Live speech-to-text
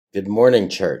Good morning,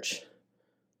 church.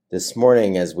 This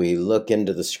morning, as we look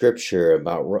into the scripture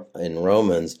in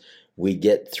Romans, we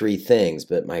get three things.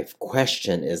 But my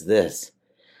question is this: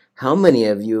 how many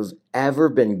of you have ever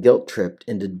been guilt tripped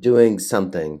into doing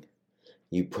something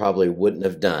you probably wouldn't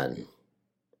have done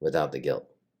without the guilt?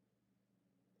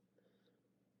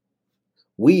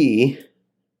 We,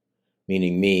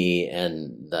 meaning me,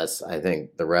 and thus I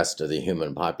think the rest of the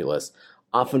human populace,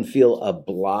 often feel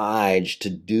obliged to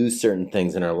do certain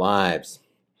things in our lives.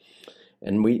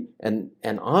 And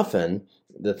often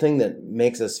the thing that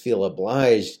makes us feel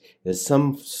obliged is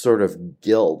some sort of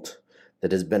guilt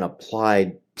that has been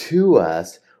applied to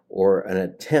us, or an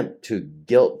attempt to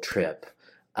guilt trip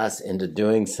us into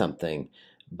doing something.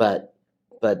 But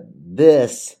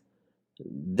this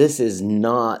is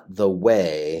not the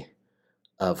way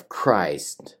of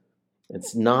Christ.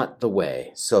 It's not the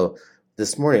way. So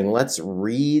this morning, let's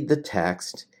read the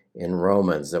text in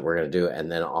Romans that we're going to do,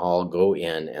 and then I'll go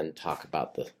in and talk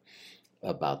about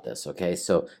this. Okay,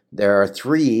 so there are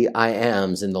three I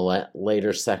ams in the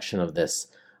later section of this.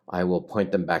 I will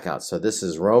point them back out. So this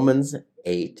is Romans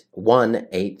 8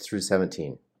 through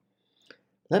 17.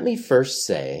 Let me first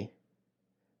say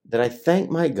that I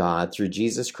thank my God through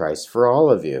Jesus Christ for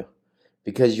all of you,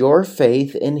 because your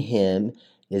faith in him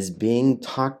is being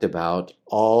talked about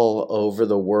all over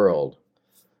the world.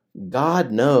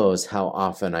 God knows how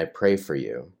often I pray for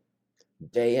you.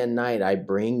 Day and night I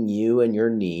bring you and your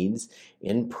needs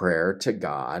in prayer to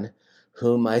God,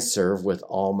 whom I serve with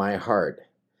all my heart,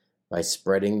 by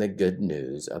spreading the good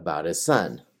news about his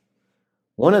Son.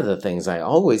 One of the things I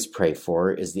always pray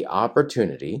for is the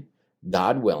opportunity,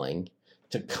 God willing,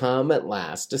 to come at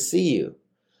last to see you.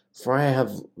 For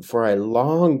I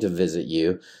long to visit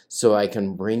you, so I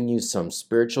can bring you some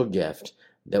spiritual gift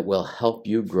that will help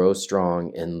you grow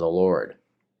strong in the Lord.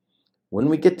 When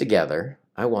we get together,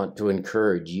 I want to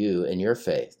encourage you in your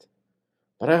faith,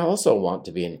 but I also want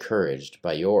to be encouraged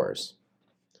by yours.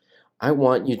 I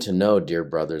want you to know, dear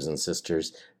brothers and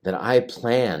sisters, that I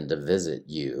plan to visit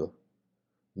you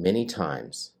many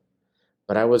times,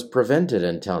 but I was prevented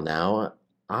until now.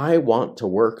 I want to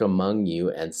work among you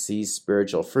and see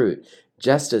spiritual fruit,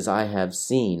 just as I have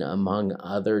seen among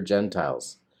other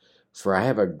Gentiles. For I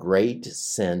have a great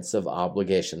sense of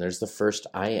obligation. There's the first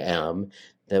I am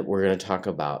that we're going to talk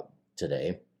about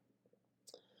today.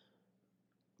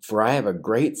 For I have a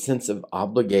great sense of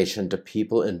obligation to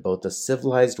people in both the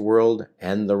civilized world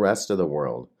and the rest of the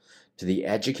world, to the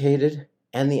educated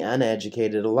and the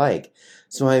uneducated alike.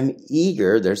 So I'm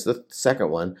eager, there's the second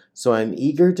one, so I'm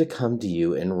eager to come to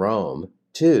you in Rome,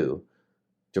 too,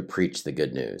 to preach the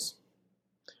good news.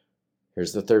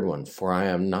 Here's the third one. For I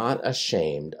am not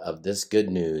ashamed of this good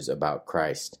news about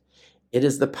Christ. It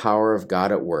is the power of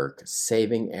God at work,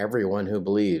 saving everyone who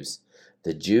believes,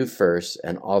 the Jew first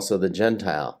and also the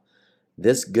Gentile.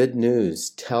 This good news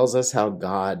tells us how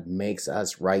God makes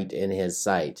us right in his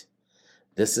sight.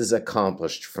 This is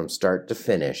accomplished from start to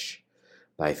finish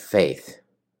by faith.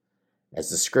 As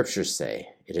the scriptures say,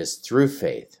 it is through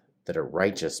faith that a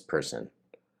righteous person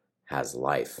has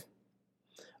life.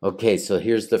 Okay, so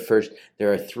here's the first.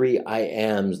 There are three I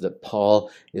ams that Paul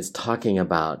is talking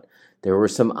about. There were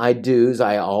some I do's.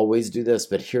 I always do this,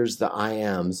 but here's the I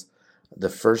ams. The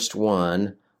first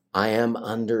one, I am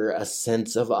under a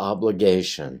sense of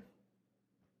obligation.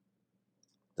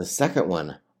 The second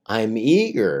one, I'm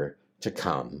eager to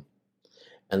come.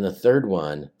 And the third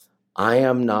one, I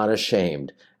am not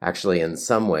ashamed. Actually, in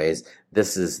some ways,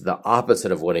 this is the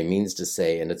opposite of what he means to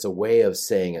say, and it's a way of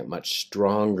saying it much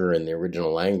stronger in the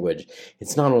original language.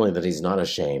 It's not only that he's not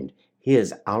ashamed, he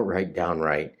is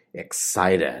downright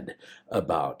excited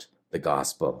about the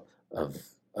gospel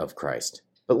of Christ.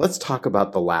 But let's talk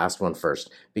about the last one first,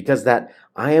 because that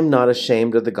I am not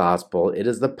ashamed of the gospel. It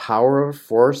is the power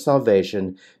for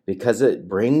salvation, because it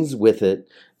brings with it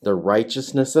the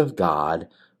righteousness of God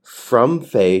from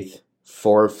faith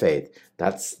for faith.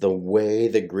 That's the way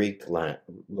the Greek,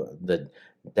 the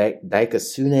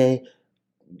dikasune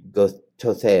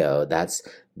gototheo, that's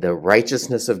the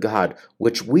righteousness of God,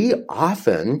 which we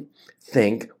often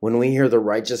think when we hear the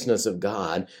righteousness of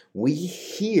God, we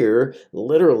hear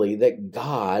literally that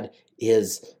God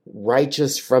is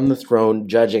righteous from the throne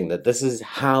judging, that this is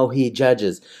how he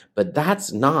judges. But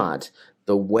that's not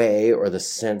the way or the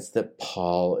sense that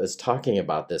Paul is talking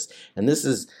about this. And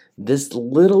this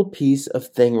little piece of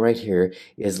thing right here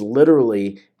is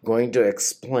literally going to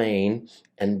explain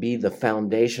and be the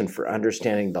foundation for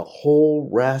understanding the whole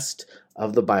rest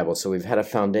of the Bible. So we've had a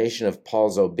foundation of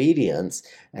Paul's obedience,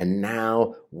 and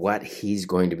now what he's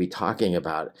going to be talking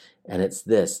about. And it's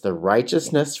this: the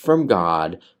righteousness from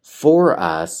God for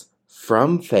us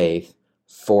from faith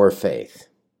for faith.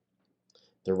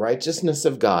 The righteousness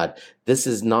of God, this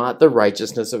is not the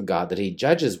righteousness of God that he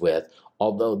judges with,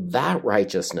 although that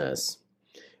righteousness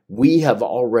we have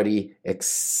already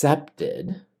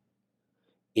accepted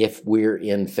if we're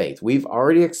in faith. We've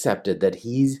already accepted that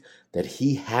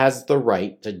he has the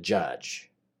right to judge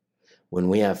when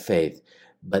we have faith.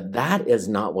 But that is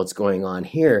not what's going on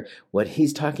here. What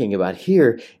he's talking about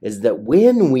here is that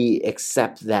when we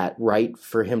accept that right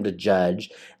for him to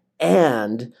judge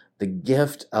and the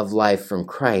gift of life from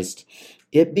Christ,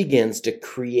 it begins to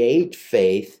create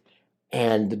faith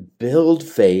and build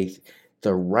faith.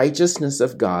 The righteousness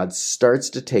of God starts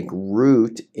to take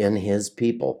root in his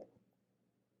people.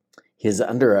 He is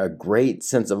under a great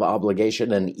sense of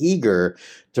obligation and eager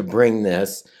to bring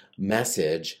this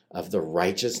message of the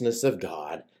righteousness of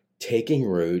God taking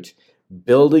root,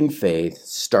 building faith,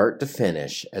 start to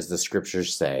finish, as the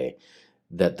scriptures say,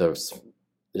 that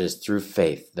it is through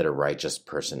faith that a righteous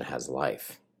person has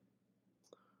life.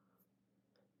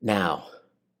 Now,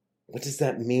 what does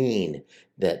that mean,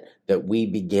 that we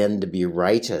begin to be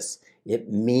righteous?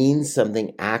 It means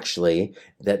something actually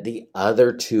that the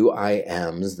other two I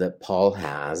ams that Paul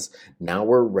has, now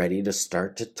we're ready to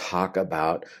start to talk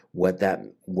about what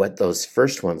those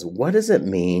first ones, what does it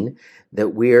mean that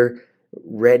we're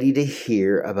ready to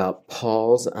hear about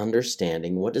Paul's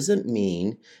understanding? What does it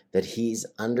mean that he's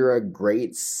under a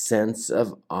great sense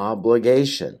of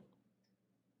obligation?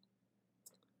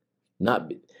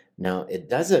 Now, it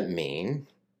doesn't mean,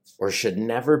 or should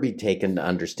never be taken to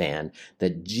understand,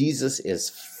 that Jesus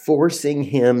is forcing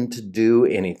him to do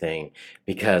anything,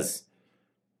 because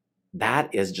that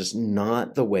is just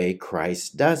not the way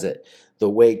Christ does it. The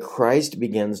way Christ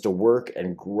begins to work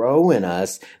and grow in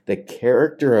us the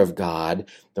character of God,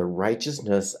 the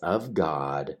righteousness of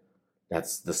God,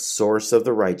 that's the source of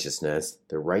the righteousness.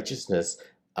 The righteousness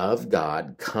of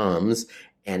God comes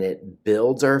and it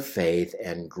builds our faith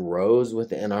and grows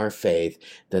within our faith,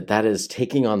 that is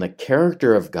taking on the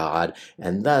character of God,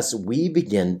 and thus we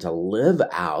begin to live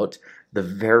out the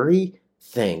very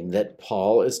thing that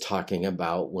Paul is talking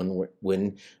about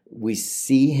when we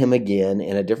see him again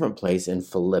in a different place in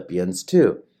Philippians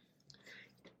 2.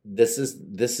 This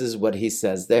is what he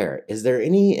says there. Is there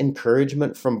any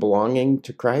encouragement from belonging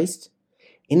to Christ?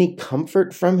 Any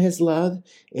comfort from his love?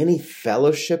 Any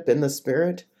fellowship in the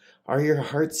Spirit? Are your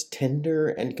hearts tender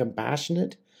and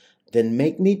compassionate? Then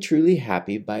make me truly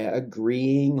happy by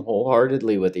agreeing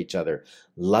wholeheartedly with each other,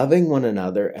 loving one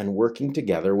another, and working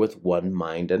together with one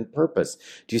mind and purpose.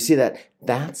 Do you see that?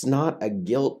 That's not a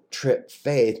guilt-tripped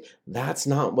faith. That's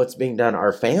not what's being done.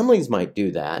 Our families might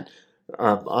do that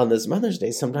on this Mother's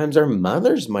Day. Sometimes our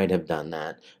mothers might have done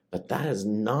that. But that is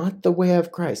not the way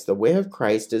of Christ. The way of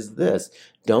Christ is this.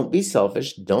 Don't be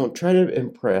selfish. Don't try to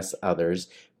impress others.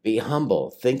 Be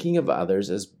humble, thinking of others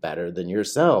as better than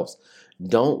yourselves.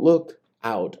 Don't look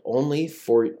out only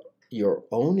for your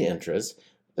own interests,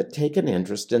 but take an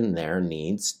interest in their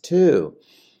needs too.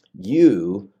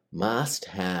 You must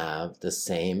have the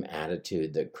same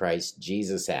attitude that Christ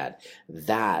Jesus had.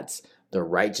 That's the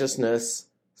righteousness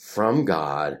from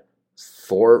God,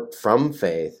 from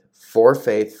faith, for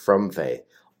faith, from faith.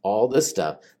 All this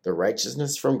stuff, the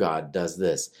righteousness from God does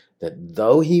this, that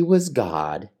though he was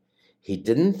God, he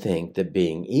didn't think that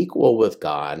being equal with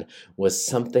God was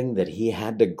something that he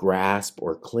had to grasp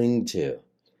or cling to.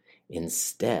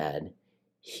 Instead,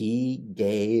 he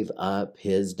gave up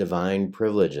his divine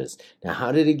privileges. Now,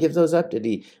 how did he give those up?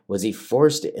 Was he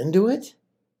forced into it?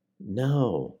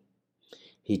 No.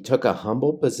 He took a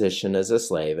humble position as a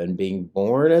slave, and being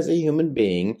born as a human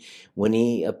being, when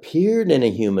he appeared in a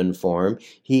human form,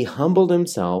 he humbled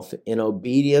himself in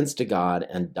obedience to God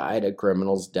and died a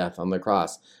criminal's death on the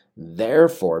cross.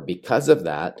 Therefore, because of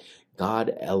that,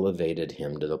 God elevated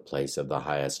him to the place of the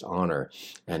highest honor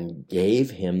and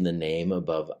gave him the name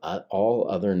above all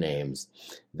other names,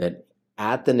 that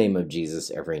at the name of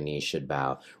Jesus every knee should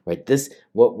bow. Right?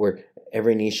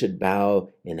 Every knee should bow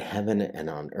in heaven and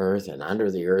on earth and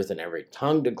under the earth, and every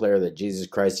tongue declare that Jesus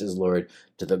Christ is Lord,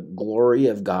 to the glory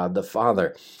of God the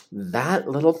Father. That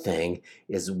little thing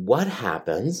is what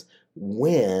happens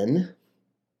when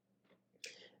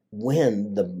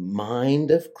the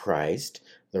mind of Christ,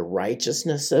 the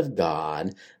righteousness of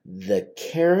God, the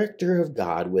character of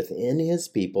God within his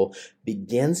people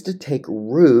begins to take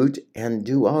root and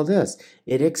do all this.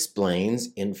 It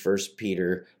explains in 1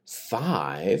 Peter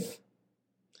 5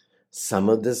 some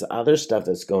of this other stuff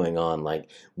that's going on. Like,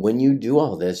 when you do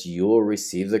all this, you will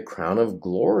receive the crown of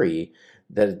glory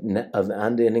of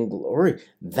unending glory.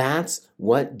 That's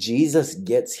what Jesus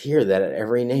gets here, that at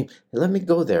every name. Let me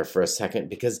go there for a second,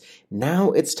 because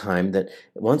now it's time that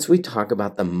once we talk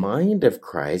about the mind of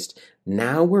Christ,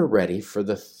 now we're ready for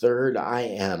the third I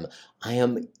am. I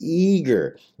am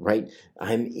eager, right?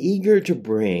 I'm eager to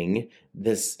bring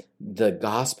the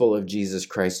gospel of Jesus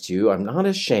Christ to you. I'm not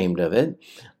ashamed of it.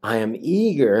 I am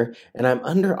eager, and I'm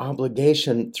under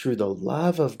obligation through the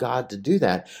love of God to do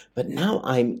that. But now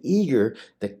I'm eager.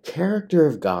 The character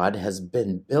of God has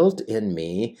been built in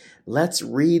me. Let's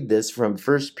read this from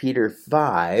 1 Peter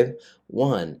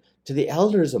 5:1. To the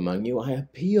elders among you, I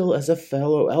appeal as a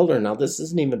fellow elder. Now, this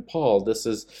isn't even Paul. This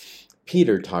is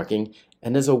Peter talking.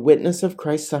 And as a witness of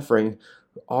Christ's suffering,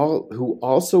 who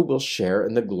also will share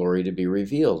in the glory to be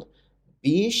revealed.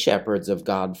 Be shepherds of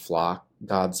God's flock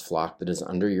that is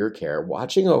under your care,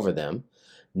 watching over them,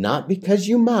 not because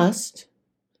you must,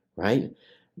 right?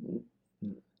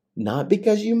 Not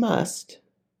because you must,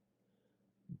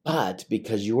 but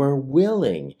because you are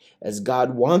willing, as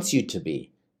God wants you to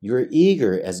be. You're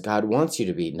eager as God wants you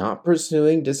to be, not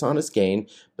pursuing dishonest gain,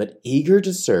 but eager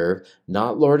to serve,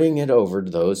 not lording it over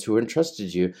to those who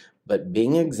entrusted you, but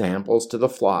being examples to the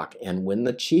flock. And when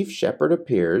the chief shepherd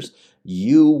appears,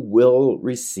 you will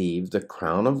receive the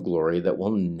crown of glory that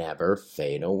will never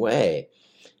fade away.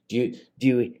 Do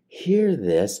you hear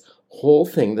this whole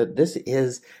thing, that this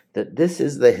is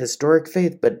the historic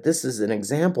faith, but this is an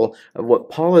example of what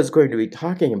Paul is going to be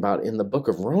talking about in the book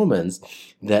of Romans,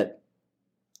 that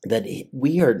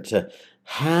we are to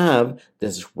have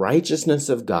this righteousness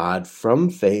of God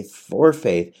from faith for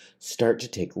faith start to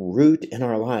take root in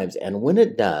our lives. And when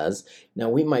it does, now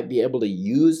we might be able to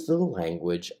use the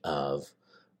language of,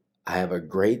 I have a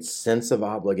great sense of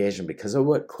obligation because of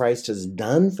what Christ has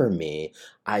done for me.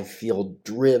 I feel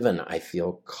driven. I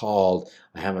feel called.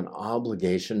 I have an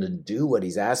obligation to do what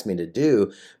he's asked me to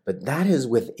do. But that is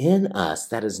within us.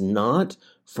 That is not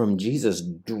from Jesus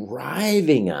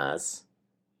driving us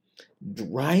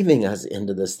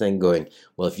into this thing going,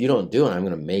 well, if you don't do it, I'm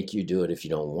going to make you do it if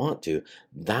you don't want to.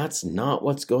 That's not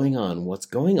what's going on. What's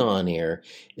going on here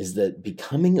is that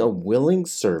becoming a willing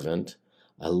servant,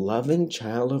 a loving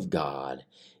child of God,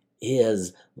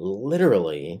 is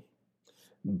literally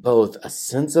both a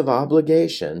sense of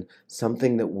obligation,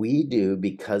 something that we do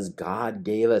because God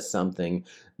gave us something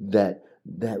that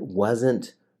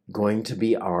wasn't going to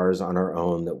be ours on our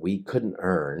own, that we couldn't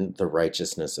earn, the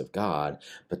righteousness of God.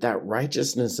 But that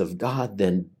righteousness of God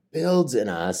then builds in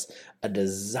us a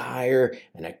desire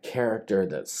and a character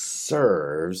that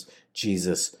serves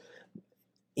Jesus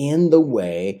in the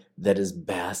way that is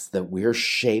best, that we're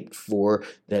shaped for,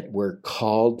 that we're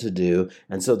called to do.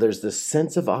 And so there's this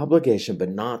sense of obligation, but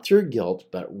not through guilt,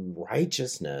 but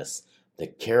righteousness, the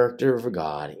character of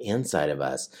God inside of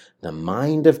us, the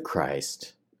mind of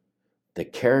Christ, the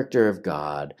character of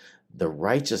God, the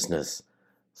righteousness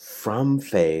from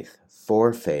faith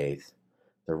for faith,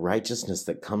 the righteousness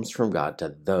that comes from God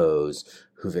to those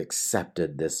who've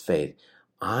accepted this faith.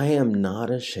 I am not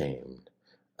ashamed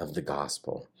of the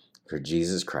gospel for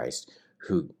Jesus Christ,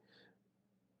 who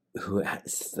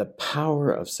has the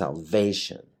power of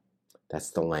salvation.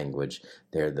 That's the language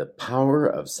there, the power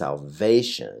of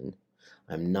salvation.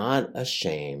 I'm not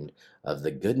ashamed of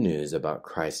the good news about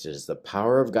Christ. It is the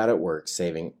power of God at work,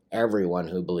 saving everyone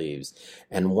who believes.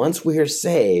 And once we are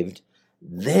saved,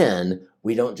 then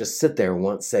we don't just sit there,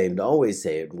 once saved, always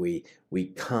saved. We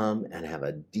come and have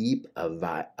a deep,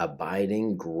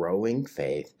 abiding, growing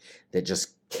faith that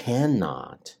just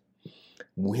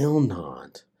will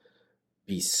not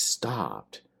be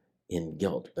stopped in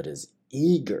guilt, but is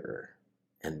eager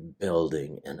and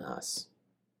building in us.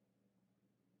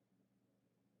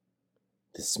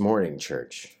 This morning,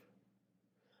 church,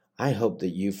 I hope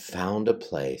that you found a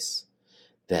place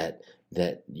that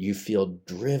you feel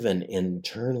driven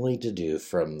internally to do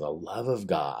from the love of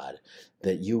God,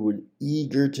 that you were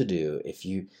eager to do. If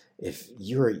you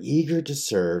are eager to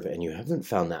serve and you haven't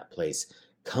found that place,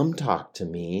 come talk to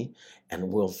me and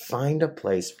we'll find a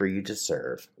place for you to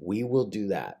serve. We will do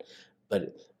that.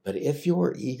 But if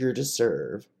you're eager to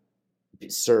serve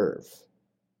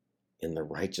in the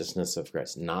righteousness of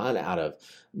Christ, not out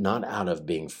of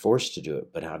being forced to do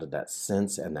it, but out of that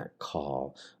sense and that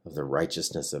call of the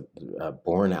righteousness of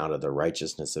born out of the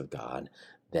righteousness of God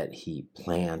that he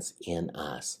plants in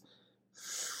us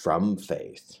from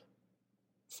faith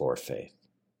for faith.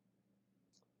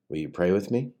 Will you pray with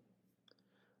me?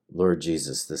 Lord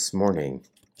Jesus, this morning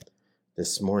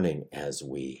as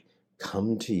we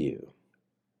come to you,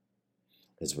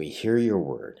 as we hear your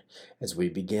word, as we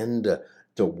begin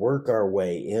to work our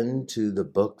way into the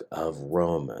book of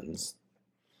Romans,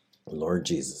 Lord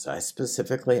Jesus, I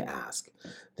specifically ask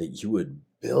that you would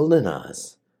build in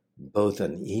us both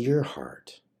an eager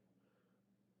heart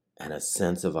and a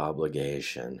sense of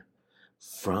obligation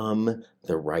from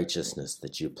the righteousness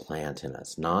that you plant in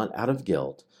us, not out of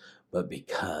guilt, but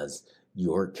because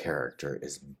your character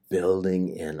is building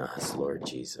in us, Lord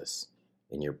Jesus.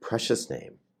 In your precious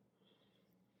name,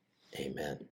 amen.